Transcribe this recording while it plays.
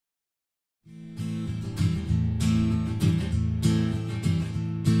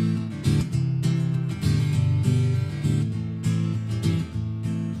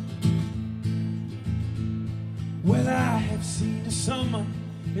summer,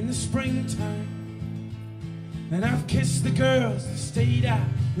 in the springtime. And I've kissed the girls that stayed out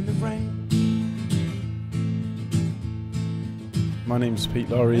in the rain. My name's Pete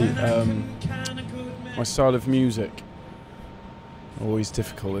Lawrie. My style of music, always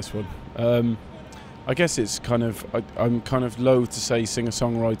difficult, this one. I guess it's kind of, I'm kind of loath to say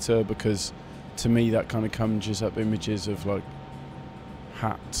singer-songwriter, because to me that kind of conjures up images of like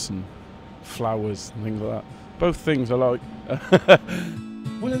hats and flowers and things like that. Both things I like.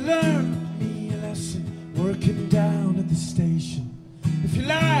 Well, I learned me a lesson working down at the station. If your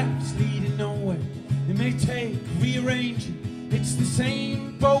life's leading nowhere, it may take rearranging. It's the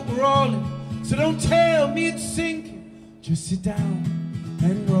same boat we're all in, so don't tell me it's sinking. Just sit down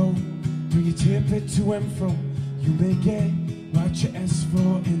and roll. Do you tip it to and fro? You may get what you ask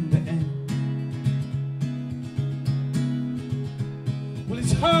for in the end. Well,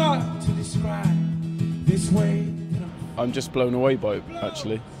 it's hard to describe this way. I'm just blown away by it,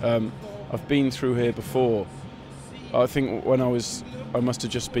 actually. I've been through here before. I think when I must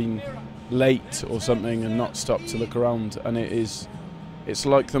have just been late or something and not stopped to look around, and it's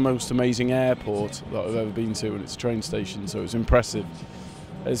like the most amazing airport that I've ever been to, and it's a train station, so it's impressive.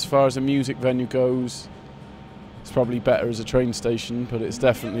 As far as a music venue goes, it's probably better as a train station, but it's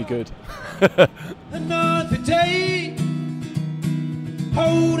definitely good. Another day,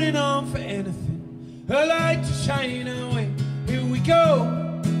 holding on for anything, a light to shine away. Here we go,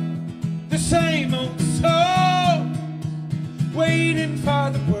 the same old song, waiting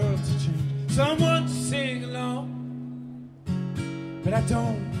for the world to change. Someone to sing along, but I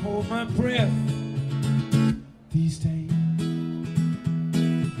don't hold my breath these days.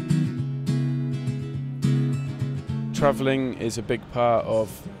 Travelling is a big part of,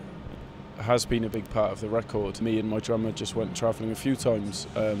 has been a big part of the record. Me and my drummer just went travelling a few times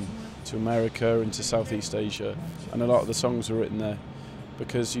to America and to Southeast Asia, and a lot of the songs were written there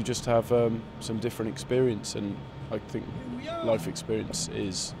because you just have some different experience, and I think life experience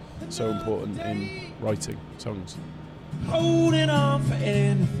is so important in writing songs. Holding on for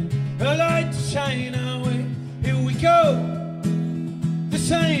anything, a light to shine our way. Here we go, the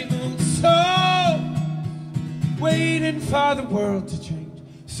same old song, waiting for the world to change.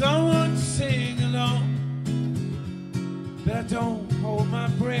 Someone to sing along, but I don't hold my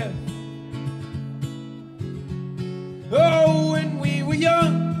breath. Oh, when we were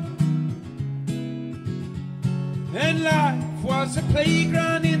young and life was a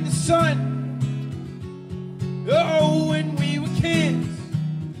playground in the sun. Oh, when we were kids.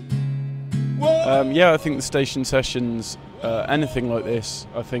 Yeah, I think the station sessions, anything like this,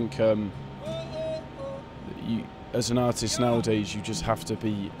 I think as an artist nowadays, you just have to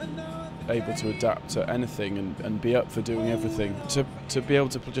be able to adapt to anything and be up for doing everything. To be able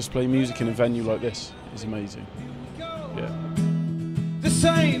to just play music in a venue like this is amazing. Yeah. The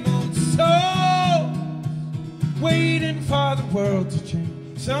same old song, waiting for the world to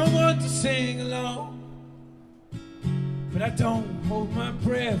change. Someone to sing along, but I don't hold my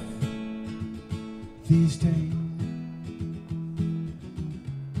breath these days.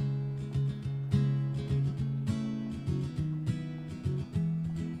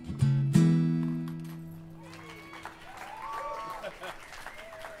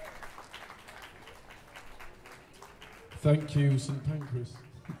 Thank you, St. Pancras.